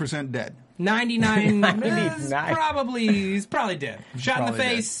 99% dead. 99. 99. He's probably dead. Shot in the Probably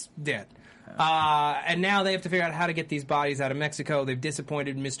face, dead. And now they have to figure out how to get these bodies out of Mexico. They've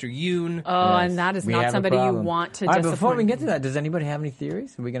disappointed Mr. Yoon. Oh, and that is We not have a somebody you problem. want to All right, disappoint. before we get to that, does anybody have any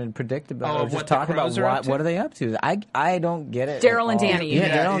theories? Are we going to predict about or Oh, just what the talk about Crows are up to? what are they up to? I don't get it. Daryl and at all. Danny.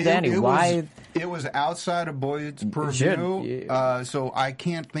 Yeah, Daryl and Danny. Why? It was outside of Boyd's should. purview, so I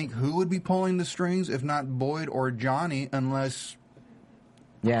can't think who would be pulling the strings if not Boyd or Johnny, unless.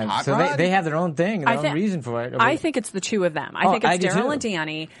 Yeah, Hot so Rod? they have their own thing, I their thi- own reason for it. I think it's the two of them. I Oh, think I it's do too. Daryl and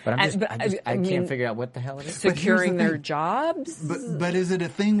Danny. but I mean, can't figure out what the hell it is. securing the their thing. jobs. But is it a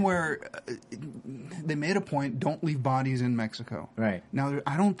thing where they made a point? Don't leave bodies in Mexico. Right. Now,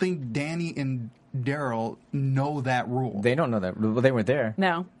 I don't think Danny and Daryl know that rule. They don't know that. Well, they weren't there.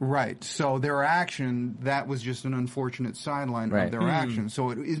 No. Right. So their action, that was just an unfortunate sideline Right. of their action. So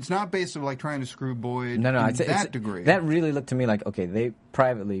it's not based on like trying to screw Boyd No, in it's that degree. That really looked to me like, okay, they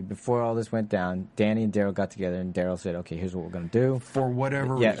privately, before all this went down, Danny and Daryl got together, and Daryl said, okay, here's what we're going to do. for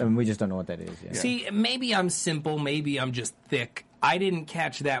whatever Yeah, reason. and we just don't know what that is yet. See, maybe I'm simple. Maybe I'm just thick. I didn't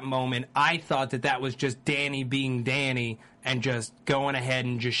catch that moment. I thought that was just Danny being Danny and just going ahead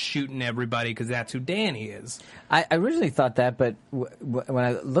and just shooting everybody because that's who Danny is. I originally thought that, but when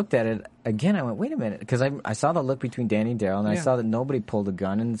I looked at it again, I went, wait a minute, because I saw the look between Danny and Daryl, and I saw that nobody pulled a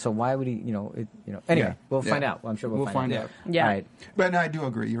gun, and so why would he, Anyway, Yeah. we'll find Yeah. out. Well, I'm sure we'll, We'll find find out. out. Yeah. All right. But I do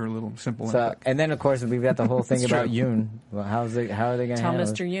agree. You're a little simple. So, and then of course we've got the whole thing It's about true. Yoon. Well, how are they going to Tell handle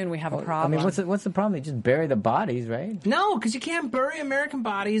Mr. Yoon we have a I problem. mean, what's the problem? They just bury the bodies, right? No, because you can't bury American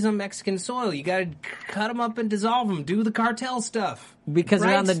bodies on Mexican soil. You got to cut them up and dissolve them. Do the cartel stuff. Because they're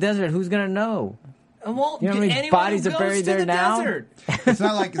Right? on the desert. Who's going to know? Well, You know how many anyone bodies who are goes buried to there the now? desert. it's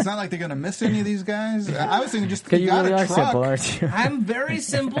not like they're going to miss any of these guys. I was thinking just Because you you got really a are truck. simple, aren't you? I'm very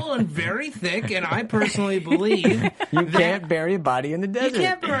simple and very thick, and I personally believe You can't bury a body in the you desert.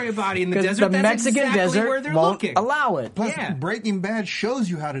 can't bury a body in the 'Cause desert. the That's Mexican exactly desert where they're won't looking. allow it. Plus, Yeah. Breaking Bad shows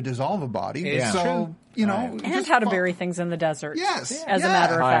you how to dissolve a body. It's so true. and how to bury things in the desert. Yes, as a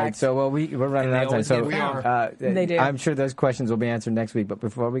matter of All fact. right, so we're running out of time. So we are. They do. I'm sure those questions will be answered next week. But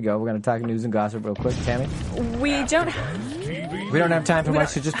before we go, we're going to talk news and gossip real quick. Tammy, we don't have time for much,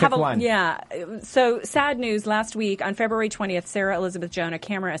 so just pick one. Yeah. So sad news. Last week on February 20th, Sarah Elizabeth Jones, a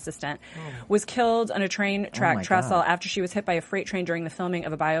camera assistant, was killed on a train track trestle after she was hit by a freight train during the filming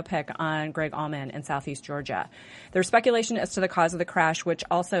of a biopic on Greg Allman in southeast Georgia. There's speculation as to the cause of the crash, which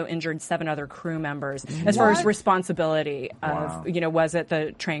also injured 7 other crew members. As far as responsibility of, was it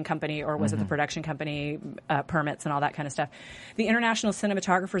the train company or was it the production company, permits and all that kind of stuff. The International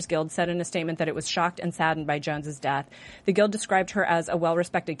Cinematographers Guild said in a statement that it was shocked and saddened by Jones's death. The Guild described her as a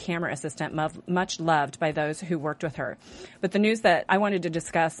well-respected camera assistant, much loved by those who worked with her. But the news that I wanted to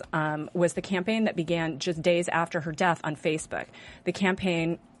discuss was the campaign that began just days after her death on Facebook. The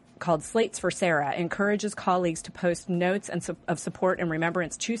campaign, called Slates for Sarah, encourages colleagues to post notes of support and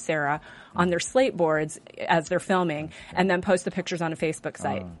remembrance to Sarah on their slate boards as they're filming, and then post the pictures on a Facebook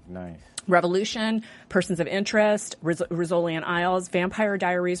site. Oh, nice. Revolution, Persons of Interest, Rizzoli and Isles, Vampire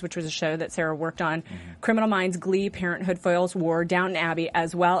Diaries, which was a show that Sarah worked on, Criminal Minds, Glee, Parenthood, Foyle's War, Downton Abbey,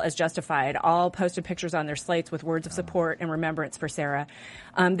 as well as Justified, all posted pictures on their slates with words of support and remembrance for Sarah.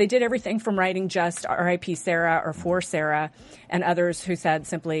 They did everything from writing just R.I.P. Sarah or for Sarah, and others who said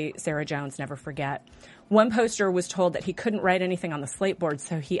simply, Sarah Jones, never forget. One poster was told that he couldn't write anything on the slate board,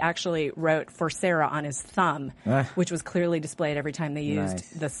 so he actually wrote for Sarah on his thumb, which was clearly displayed every time they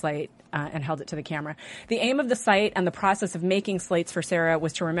used the slate and held it to the camera. The aim of the site and the process of making slates for Sarah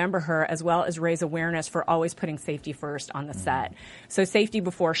was to remember her as well as raise awareness for always putting safety first on the set. So safety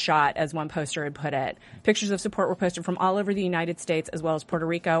before shot, as one poster had put it. Pictures of support were posted from all over the United States as well as Puerto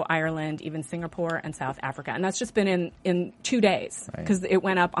Rico, Ireland, even Singapore and South Africa. And that's just been in 2 days because it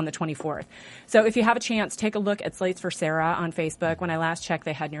went up on the 24th. So if you have a chance, take a look at Slates for Sarah on Facebook. When I last checked,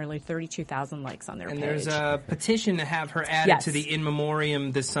 they had nearly 32,000 likes on their page. And there's a petition to have her added to the In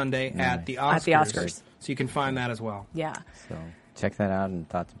Memoriam this Sunday at the Oscars. At the Oscars. So you can find that as well. Yeah. So check that out, and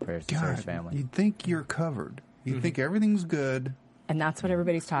thoughts and prayers to Sarah's family. You'd think you're covered. You'd think everything's good. And that's what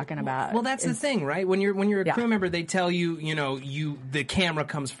everybody's talking about. Well, that's the thing, right? When you're a crew member, they tell you, the camera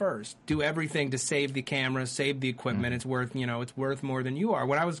comes first. Do everything to save the camera, save the equipment. It's worth more than you are.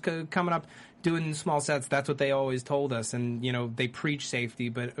 When I was coming up doing small sets, that's what they always told us. And, they preach safety,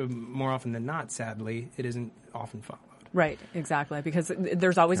 but more often than not, sadly, it isn't often followed. Right, exactly. Because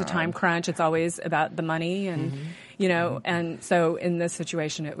there's always a time crunch. It's always about the money. And, and so in this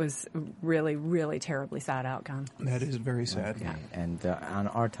situation, it was really, really terribly sad outcome. That is very sad. Okay. And on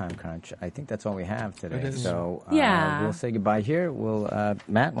our time crunch, I think that's all we have today. So we'll say goodbye here.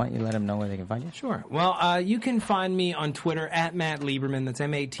 Matt, why don't you let them know where they can find you? Sure. Well, you can find me on Twitter at Matt Lieberman. That's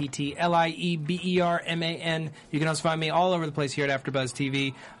MattLieberman. You can also find me all over the place here at AfterBuzz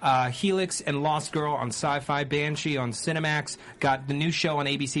TV. Helix and Lost Girl on Sci-Fi, Banshee on Cinemax. Got the new show on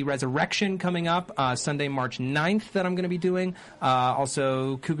ABC, Resurrection, coming up Sunday, March 9th that I'm going to be doing.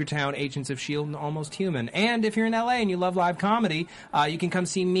 Also, Cougar Town, Agents of S.H.I.E.L.D., and Almost Human. And if you're in L.A. and you love live comedy, you can come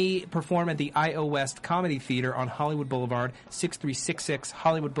see me perform at the I.O. West Comedy Theater on Hollywood Boulevard, 6366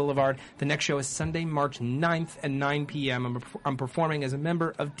 Hollywood Boulevard. The next show is Sunday, March 9th at 9 p.m. I'm performing as a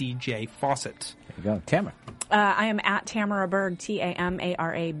member of DJ Fawcett. There you go. Tamara. I am at Tamara Berg,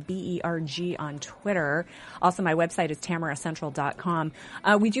 TamaraBerg on Twitter. Also, my website is tamaracentral.com.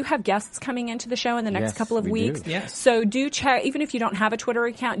 We do have guests coming into the show in the next couple of weeks. Yes. So do check, even if you don't have a Twitter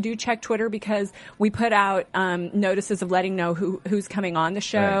account, do check Twitter because we put out notices of letting know who's coming on the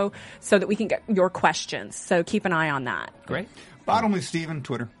show so that we can get your questions. So keep an eye on that. Great. Bottomley Steven,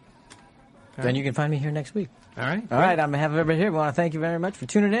 Twitter. Then you can find me here next week. All right. All right. I'm having everybody here. We want to thank you very much for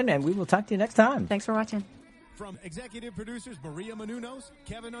tuning in, and we will talk to you next time. Thanks for watching. From executive producers Maria Menounos,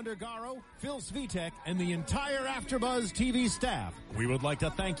 Kevin Undergaro, Phil Svitek, and the entire AfterBuzz TV staff, we would like to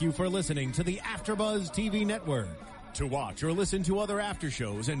thank you for listening to the AfterBuzz TV network. To watch or listen to other after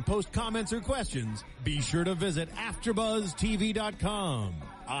shows and post comments or questions, be sure to visit AfterBuzzTV.com.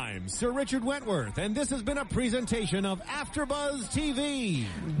 I'm Sir Richard Wentworth, and this has been a presentation of AfterBuzz TV.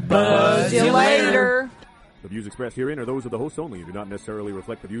 Buzz you later. The views expressed herein are those of the hosts only and do not necessarily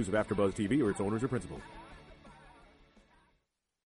reflect the views of AfterBuzz TV or its owners or principals.